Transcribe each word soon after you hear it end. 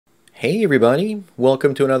Hey everybody,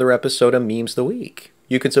 welcome to another episode of Memes of the Week.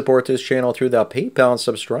 You can support this channel through the PayPal and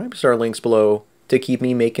subscribe to our links below to keep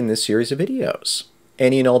me making this series of videos.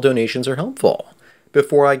 Any and all donations are helpful.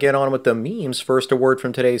 Before I get on with the memes, first a word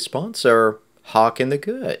from today's sponsor, Hawk and the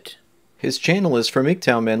Good. His channel is for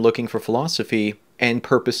MGTOW men looking for philosophy and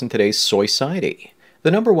purpose in today's soy-society.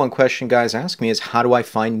 The number one question guys ask me is, how do I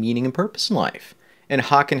find meaning and purpose in life? And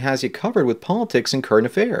Hawken has you covered with politics and current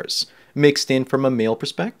affairs, mixed in from a male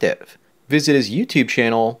perspective. Visit his YouTube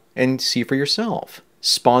channel and see for yourself.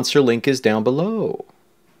 Sponsor link is down below.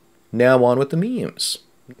 Now on with the memes.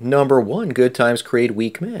 Number 1, good times create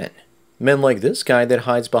weak men. Men like this guy that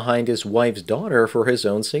hides behind his wife's daughter for his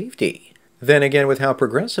own safety. Then again, with how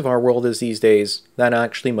progressive our world is these days, that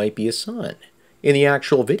actually might be his son. In the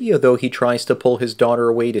actual video though, he tries to pull his daughter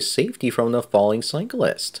away to safety from the falling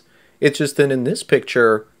cyclist. It's just that in this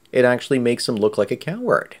picture, it actually makes him look like a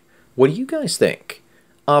coward. What do you guys think?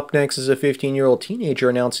 Up next is a 15-year-old teenager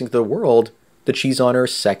announcing to the world that she's on her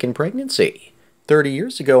second pregnancy. 30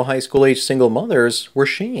 years ago, high school-age single mothers were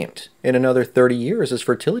shamed. In another 30 years, as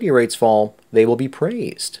fertility rates fall, they will be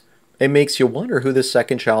praised. It makes you wonder who the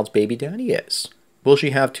second child's baby daddy is. Will she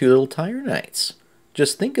have 2 little tire nights?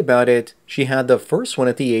 Just think about it, she had the first one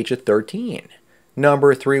at the age of 13.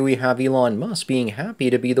 Number 3, we have Elon Musk being happy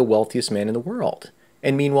to be the wealthiest man in the world.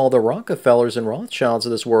 And meanwhile, the Rockefellers and Rothschilds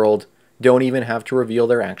of this world don't even have to reveal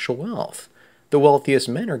their actual wealth. The wealthiest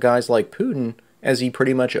men are guys like Putin, as he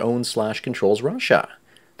pretty much owns/controls Russia.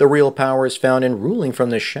 The real power is found in ruling from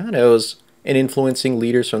the shadows and influencing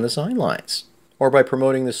leaders from the sidelines, or by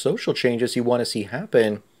promoting the social changes you want to see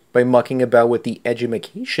happen by mucking about with the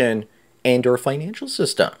education and or financial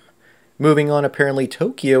system. Moving on, apparently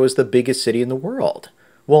Tokyo is the biggest city in the world,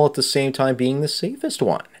 while at the same time being the safest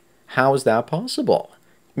one. How is that possible?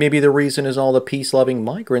 Maybe the reason is all the peace-loving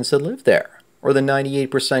migrants that live there, or the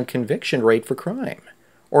 98% conviction rate for crime.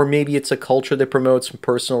 Or maybe it's a culture that promotes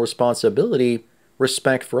personal responsibility,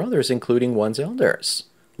 respect for others, including one's elders.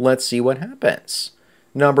 Let's see what happens.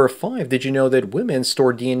 Number 5, did you know that women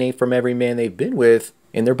store DNA from every man they've been with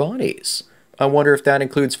in their bodies? I wonder if that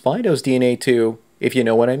includes Fido's DNA too, if you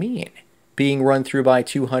know what I mean. Being run through by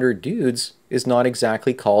 200 dudes is not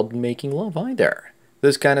exactly called making love either.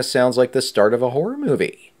 This kind of sounds like the start of a horror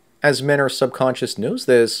movie. As men, our subconscious knows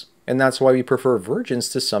this, and that's why we prefer virgins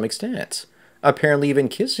to some extent. Apparently even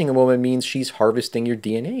kissing a woman means she's harvesting your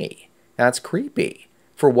DNA. That's creepy.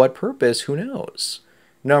 For what purpose, who knows?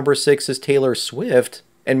 Number 6 is Taylor Swift,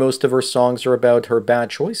 and most of her songs are about her bad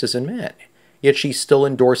choices in men. Yet she's still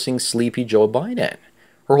endorsing sleepy Joe Biden.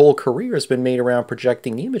 Her whole career has been made around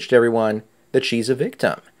projecting the image to everyone that she's a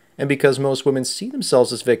victim. And because most women see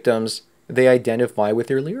themselves as victims, they identify with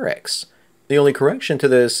her lyrics. The only correction to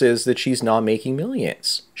this is that she's not making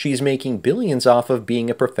millions. She's making billions off of being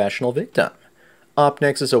a professional victim. Up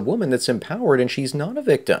next is a woman that's empowered and she's not a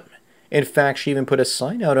victim. In fact, she even put a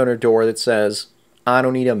sign out on her door that says, "I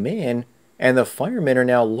don't need a man," and the firemen are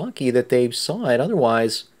now lucky that they saw it,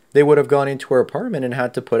 otherwise they would have gone into her apartment and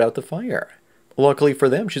had to put out the fire. Luckily for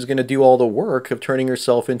them, she's going to do all the work of turning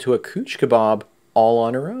herself into a cooch kebab all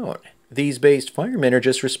on her own. These based firemen are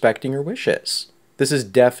just respecting her wishes. This is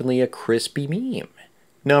definitely a crispy meme.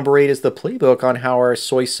 Number 8 is the playbook on how our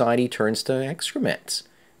society turns to excrement.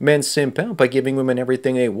 Men simp out by giving women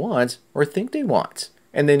everything they want or think they want,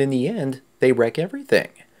 and then in the end, they wreck everything.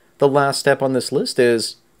 The last step on this list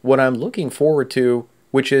is what I'm looking forward to,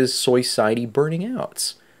 which is society burning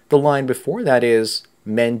out. The line before that is,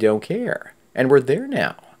 men don't care. And we're there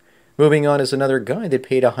now. Moving on is another guy that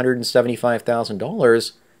paid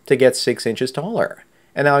 $175,000 to get 6 inches taller.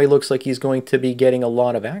 And now he looks like he's going to be getting a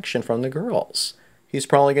lot of action from the girls. He's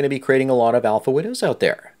probably going to be creating a lot of alpha widows out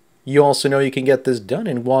there. You also know you can get this done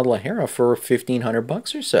in Guadalajara for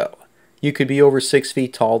 $1,500 or so. You could be over 6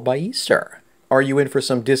 feet tall by Easter. Are you in for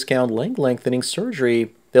some discount leg lengthening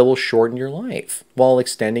surgery that will shorten your life while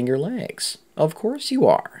extending your legs? Of course you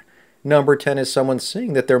are. Number 10 is someone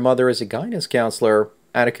saying that their mother is a guidance counselor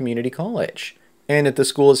at a community college, and that the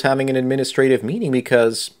school is having an administrative meeting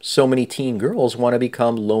because so many teen girls want to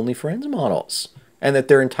become Lonely Friends models, and that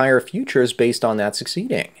their entire future is based on that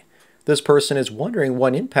succeeding. This person is wondering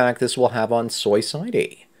what impact this will have on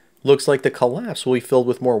society. Looks like the collapse will be filled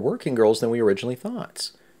with more working girls than we originally thought.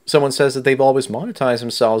 Someone says that they've always monetized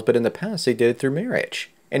themselves, but in the past they did it through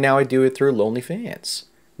marriage, and now I do it through OnlyFans.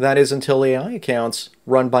 That is until AI accounts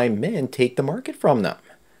run by men take the market from them.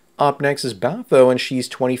 Up next is Bafo, and she's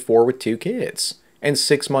 24 with 2 kids, and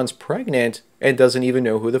 6 months pregnant and doesn't even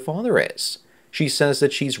know who the father is. She says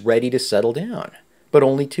that she's ready to settle down, but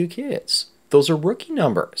only 2 kids. Those are rookie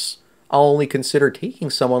numbers. I'll only consider taking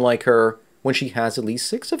someone like her when she has at least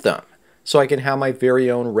 6 of them, so I can have my very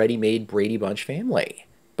own ready-made Brady Bunch family.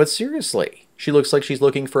 But seriously, she looks like she's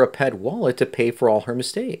looking for a pet wallet to pay for all her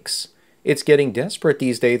mistakes. It's getting desperate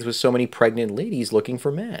these days with so many pregnant ladies looking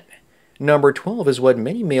for men. Number 12 is what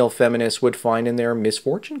many male feminists would find in their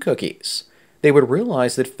misfortune cookies. They would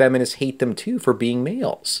realize that feminists hate them too for being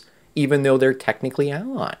males, even though they're technically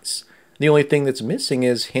allies. The only thing that's missing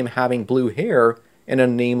is him having blue hair and a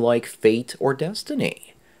name like Fate or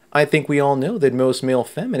Destiny. I think we all know that most male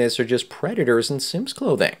feminists are just predators in Sims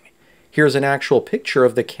clothing. Here's an actual picture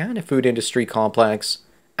of the cat food industry complex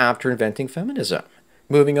after inventing feminism.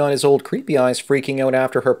 Moving on is old Creepy Eyes freaking out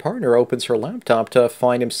after her partner opens her laptop to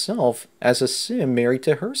find himself as a Sim married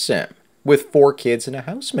to her Sim, with 4 kids and a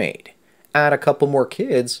housemaid. Add a couple more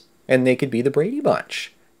kids, and they could be the Brady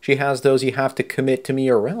Bunch. She has those you have to commit to me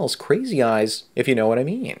or else crazy eyes, if you know what I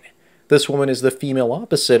mean. This woman is the female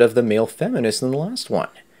opposite of the male feminist in the last one.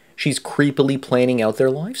 She's creepily planning out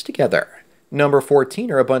their lives together. Number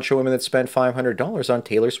 14 are a bunch of women that spent $500 on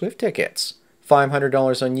Taylor Swift tickets,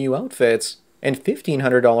 $500 on new outfits, and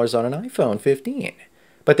 $1,500 on an iPhone 15.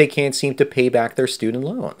 But they can't seem to pay back their student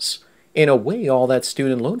loans. In a way, all that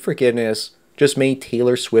student loan forgiveness just made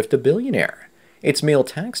Taylor Swift a billionaire. It's male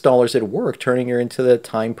tax dollars at work turning her into the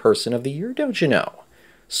Time Person of the Year, don't you know?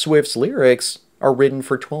 Swift's lyrics are written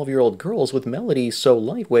for 12-year-old girls with melodies so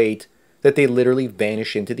lightweight that they literally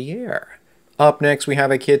vanish into the air. Up next, we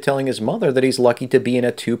have a kid telling his mother that he's lucky to be in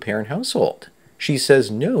a 2-parent household. She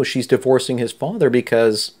says no, she's divorcing his father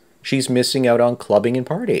because she's missing out on clubbing and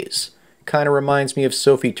parties. Kinda reminds me of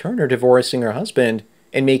Sophie Turner divorcing her husband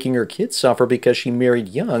and making her kids suffer because she married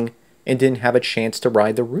young and didn't have a chance to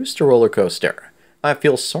ride the Rooster roller coaster. I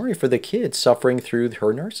feel sorry for the kid suffering through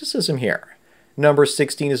her narcissism here. Number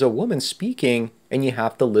 16 is a woman speaking, and you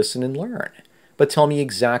have to listen and learn. But tell me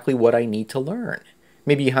exactly what I need to learn.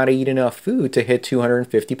 Maybe how to eat enough food to hit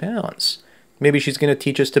 250 pounds. Maybe she's going to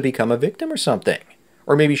teach us to become a victim or something.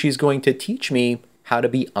 Or maybe she's going to teach me how to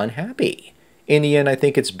be unhappy. In the end, I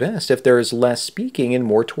think it's best if there is less speaking and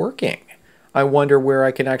more twerking. I wonder where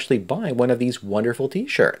I can actually buy one of these wonderful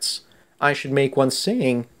t-shirts. I should make one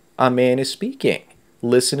saying, "A man is speaking.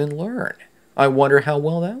 Listen and learn." I wonder how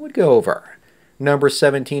well that would go over. Number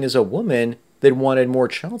 17 is a woman that wanted more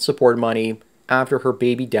child support money after her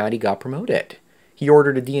baby daddy got promoted. He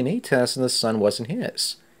ordered a DNA test and the son wasn't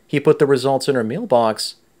his. He put the results in her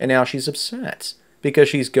mailbox, and now she's upset because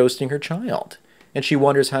she's ghosting her child. And she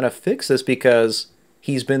wonders how to fix this because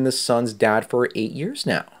he's been the son's dad for 8 years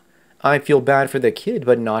now. I feel bad for the kid,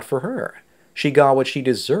 but not for her. She got what she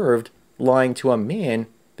deserved, lying to a man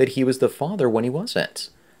that he was the father when he wasn't.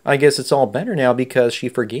 I guess it's all better now because she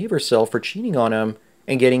forgave herself for cheating on him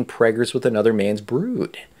and getting preggers with another man's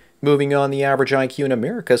brood. Moving on, the average IQ in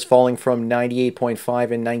America is falling from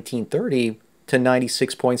 98.5 in 1930 to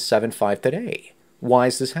 96.75 today. Why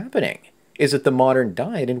is this happening? Is it the modern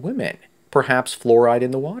diet in women? Perhaps fluoride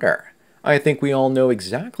in the water? I think we all know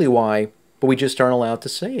exactly why, but we just aren't allowed to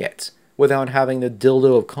say it without having the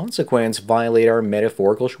dildo of consequence violate our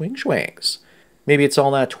metaphorical swings. Maybe it's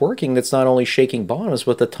all that twerking that's not only shaking bottoms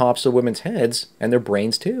but the tops of women's heads and their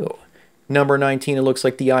brains too. Number 19, it looks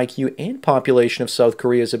like the IQ and population of South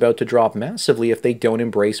Korea is about to drop massively if they don't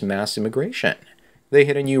embrace mass immigration. They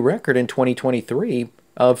hit a new record in 2023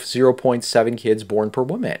 of 0.7 kids born per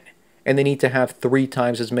woman, and they need to have 3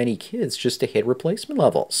 times as many kids just to hit replacement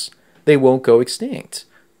levels. They won't go extinct.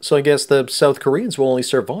 So I guess the South Koreans will only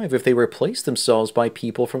survive if they replace themselves by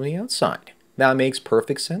people from the outside. That makes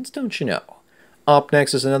perfect sense, don't you know? Up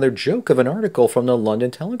next is another joke of an article from the London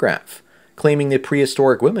Telegraph, claiming that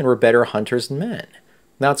prehistoric women were better hunters than men.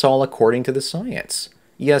 That's all according to the science.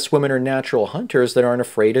 Yes, women are natural hunters that aren't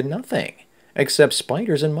afraid of nothing, except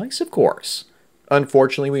spiders and mice, of course.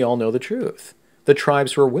 Unfortunately, we all know the truth. The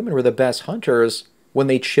tribes where women were the best hunters, when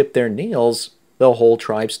they chipped their nails, the whole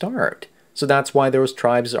tribe starved. So that's why those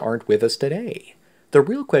tribes aren't with us today. The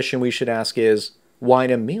real question we should ask is, why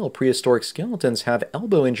do male prehistoric skeletons have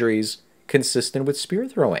elbow injuries consistent with spear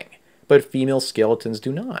throwing, but female skeletons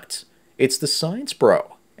do not? It's the science,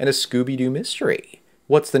 bro, and a Scooby-Doo mystery.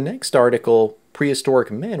 What's the next article? Prehistoric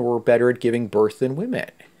men were better at giving birth than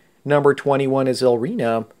women. Number 21 is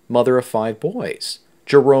Elrina, mother of 5 boys.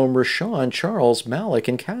 Jerome, Rashawn, Charles, Malik,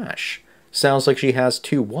 and Cash. Sounds like she has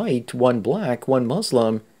 2 white, 1 black, 1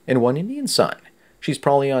 Muslim, and 1 Indian son. She's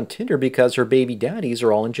probably on Tinder because her baby daddies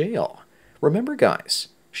are all in jail. Remember, guys,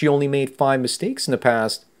 she only made 5 mistakes in the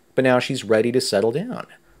past, but now she's ready to settle down,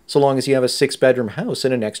 so long as you have a 6-bedroom house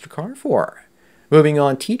and an extra car for her. Moving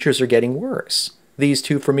on, teachers are getting worse. These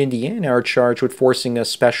 2 from Indiana are charged with forcing a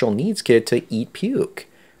special needs kid to eat puke.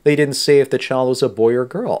 They didn't say if the child was a boy or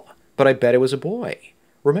girl, but I bet it was a boy.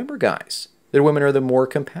 Remember, guys, that women are the more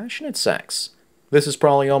compassionate sex. This is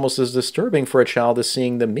probably almost as disturbing for a child as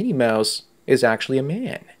seeing the Minnie Mouse is actually a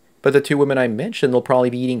man. But the two women I mentioned will probably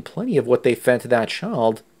be eating plenty of what they fed to that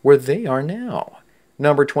child where they are now.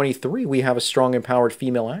 Number 23, we have a strong, empowered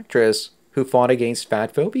female actress who fought against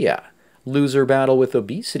fat phobia, lose her battle with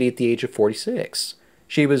obesity at the age of 46.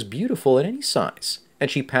 She was beautiful at any size, and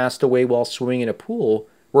she passed away while swimming in a pool,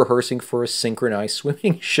 rehearsing for a synchronized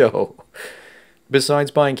swimming show.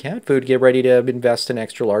 Besides buying cat food, get ready to invest in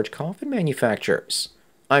extra-large coffin manufacturers.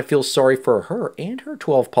 I feel sorry for her and her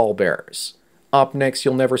 12 pallbearers. Up next,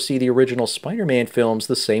 you'll never see the original Spider-Man films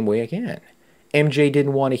the same way again. MJ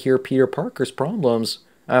didn't want to hear Peter Parker's problems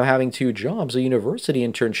of having 2 jobs, a university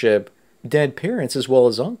internship, dead parents as well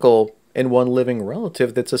as uncle, and one living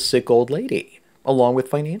relative that's a sick old lady, along with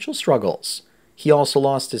financial struggles. He also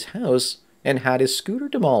lost his house and had his scooter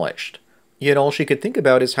demolished. Yet all she could think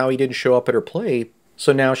about is how he didn't show up at her play,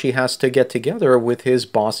 so now she has to get together with his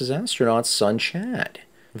boss's astronaut son Chad.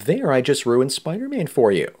 There, I just ruined Spider-Man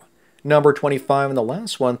for you. Number 25 and the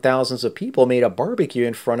last one, thousands of people made a barbecue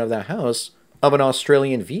in front of the house of an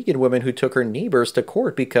Australian vegan woman who took her neighbors to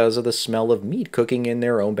court because of the smell of meat cooking in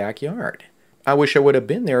their own backyard. I wish I would have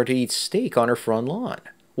been there to eat steak on her front lawn,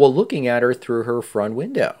 while looking at her through her front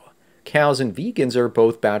window. Cows and vegans are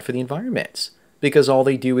both bad for the environment, because all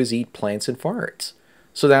they do is eat plants and farts.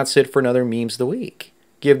 So that's it for another Memes of the Week.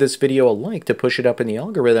 Give this video a like to push it up in the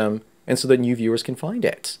algorithm, and so that new viewers can find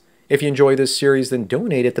it. If you enjoy this series, then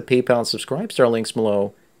donate at the PayPal and Subscribestar links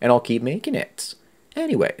below, and I'll keep making it.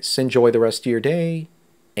 Anyways, enjoy the rest of your day,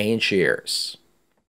 and cheers.